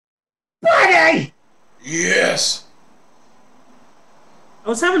ready? Yes. I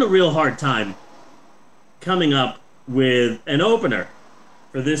was having a real hard time coming up with an opener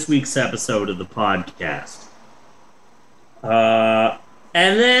for this week's episode of the podcast. And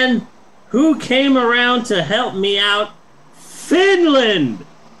then who came around to help me out? Finland!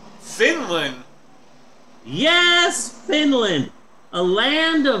 Finland? Yes, Finland! A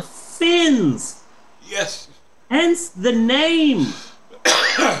land of Finns! Yes. Hence the name.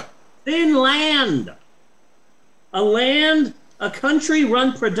 Finland. A country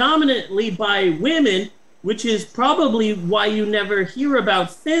run predominantly by women, which is probably why you never hear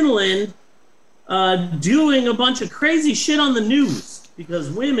about Finland doing a bunch of crazy shit on the news, because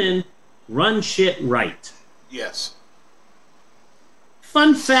women run shit right. Yes.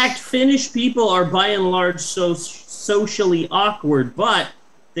 Fun fact, Finnish people are by and large socially awkward, but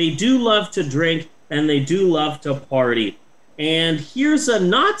they do love to drink and they do love to party. And here's a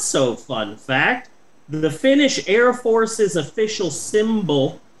not so fun fact. The Finnish Air Force's official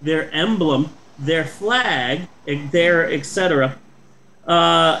symbol, their emblem, their flag, their etc.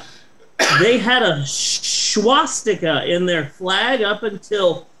 They had a swastika in their flag up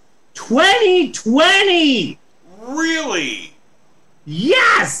until 2020! Really?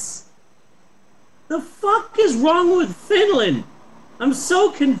 Yes! The fuck is wrong with Finland? I'm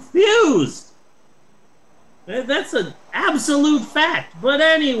so confused. That's an absolute fact. But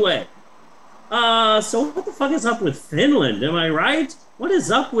anyway, so what the fuck is up with Finland? Am I right? What is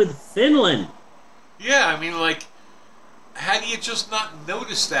up with Finland? Yeah, I mean, like, how do you just not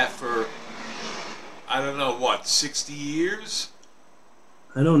notice that for, I don't know, what, 60 years?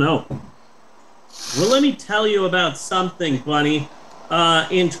 I don't know. Well, let me tell you about something, Bunny.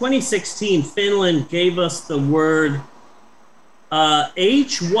 In 2016, Finland gave us the word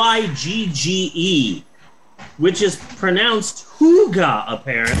Hygge, which is pronounced huga,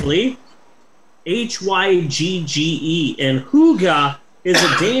 apparently. Hygge. And huga is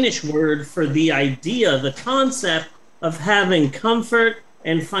a Danish word for the idea, the concept of having comfort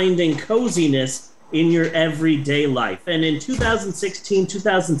and finding coziness in your everyday life. And in 2016,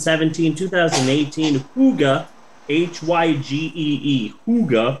 2017, 2018, huga, Hygge,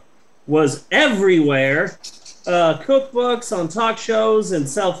 huga, was everywhere. Cookbooks, on talk shows, and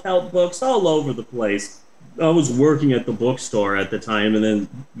self-help books all over the place. I was working at the bookstore at the time, and then,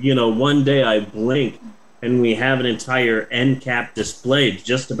 one day I blink, and we have an entire end cap displayed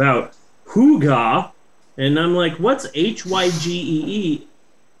just about huga, and I'm like, what's Hygge?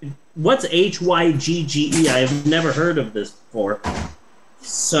 What's Hygge? I have never heard of this before.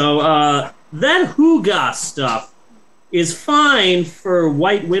 So, that huga stuff is fine for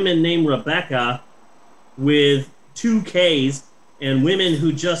white women named Rebecca with 2 Ks and women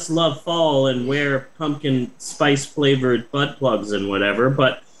who just love fall and wear pumpkin spice flavored butt plugs and whatever.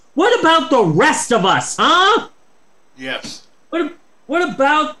 But what about the rest of us, huh? Yes. What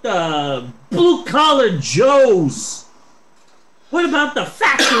about the blue collar Joes? What about the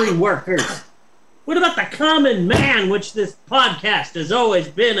factory workers? What about the common man, which this podcast has always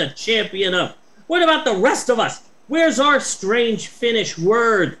been a champion of? What about the rest of us? Where's our strange Finnish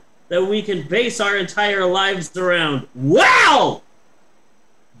word that we can base our entire lives around? Well,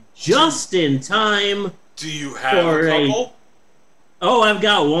 just in time. Do you have a couple? Oh, I've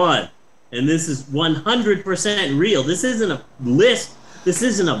got one. And this is 100% real. This isn't a list. This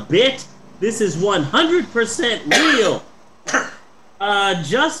isn't a bit. This is 100% real.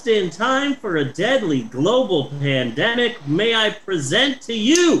 Just in time for a deadly global pandemic, may I present to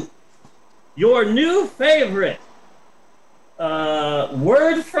you your new favorite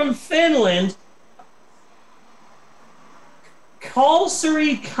word from Finland,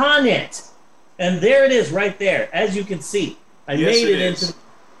 Kalsarikannit. And there it is right there. As you can see, I made it into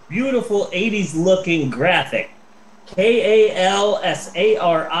beautiful 80s looking graphic.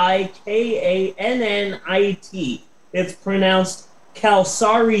 Kalsarikannit. It's pronounced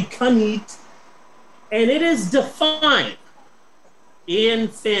Kalsarikannit, and it is defined in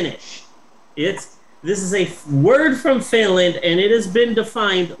Finnish. This is a word from Finland, and it has been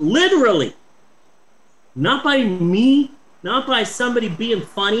defined literally. Not by me, not by somebody being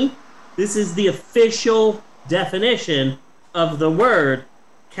funny. This is the official definition of the word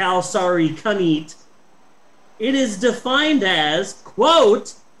Kalsarikannit. It is defined as,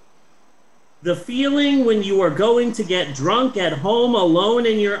 quote, the feeling when you are going to get drunk at home alone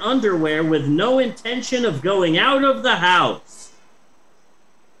in your underwear with no intention of going out of the house.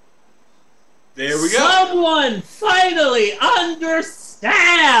 There we go. Someone finally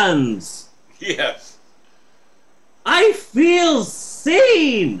understands. Yes. I feel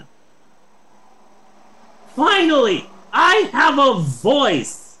seen. Finally, I have a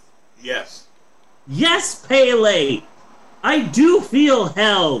voice. Yes. Yes, Pele, I do feel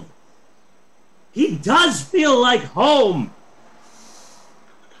held. He does feel like home.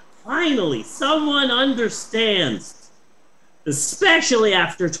 Finally, someone understands, especially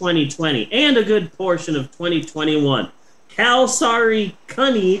after 2020 and a good portion of 2021.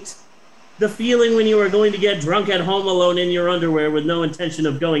 Kalsarikannit, the feeling when you are going to get drunk at home alone in your underwear with no intention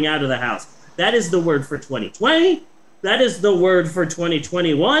of going out of the house. That is the word for 2020. That is the word for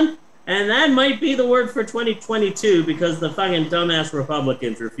 2021. And that might be the word for 2022 because the fucking dumbass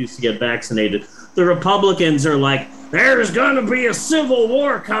Republicans refuse to get vaccinated. The Republicans are like, there's going to be a civil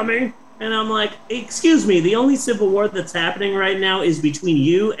war coming. And I'm like, excuse me, the only civil war that's happening right now is between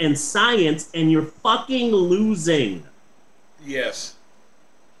you and science, and you're fucking losing. Yes.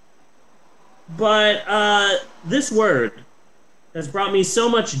 But this word has brought me so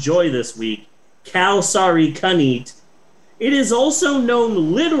much joy this week. Kalsarikannit. It is also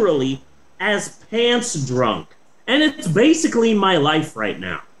known literally as pants drunk. And it's basically my life right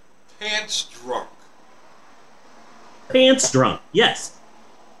now. Pants drunk. Pants drunk, yes.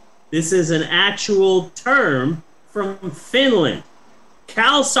 This is an actual term from Finland.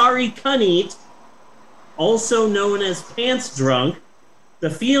 Kalsarikannit, also known as pants drunk, the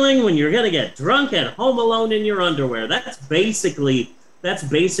feeling when you're going to get drunk at home alone in your underwear. That's basically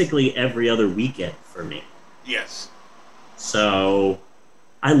every other weekend for me. Yes. So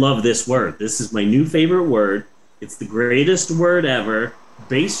I love this word. This is my new favorite word. It's the greatest word ever.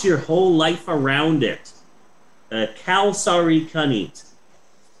 Base your whole life around it. Kalsarikannit.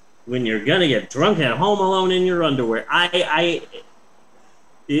 When you're gonna get drunk at home alone in your underwear. I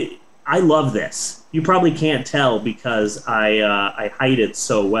love this. You probably can't tell because I hide it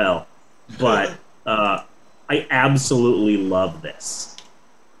so well, but I absolutely love this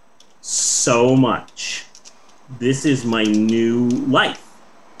so much. This is my new life.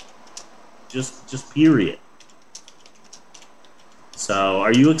 Just period. So,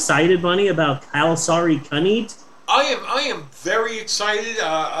 are you excited, Bunny, about Kalsarikannit? I am very excited.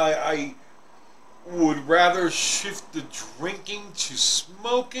 I would rather shift the drinking to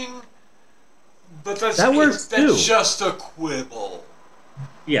smoking, but That works too. That's just a quibble.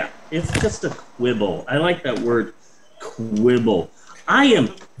 Yeah, it's just a quibble. I like that word, quibble. I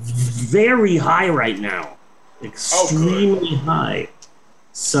am very high right now. Extremely high.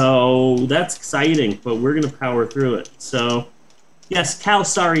 So that's exciting, but we're going to power through it. So, yes,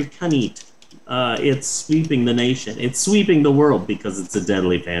 Kalsarikannit. It's sweeping the nation. It's sweeping the world because it's a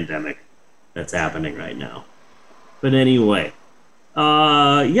deadly pandemic that's happening right now. But anyway,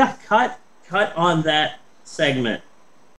 yeah, cut on that segment.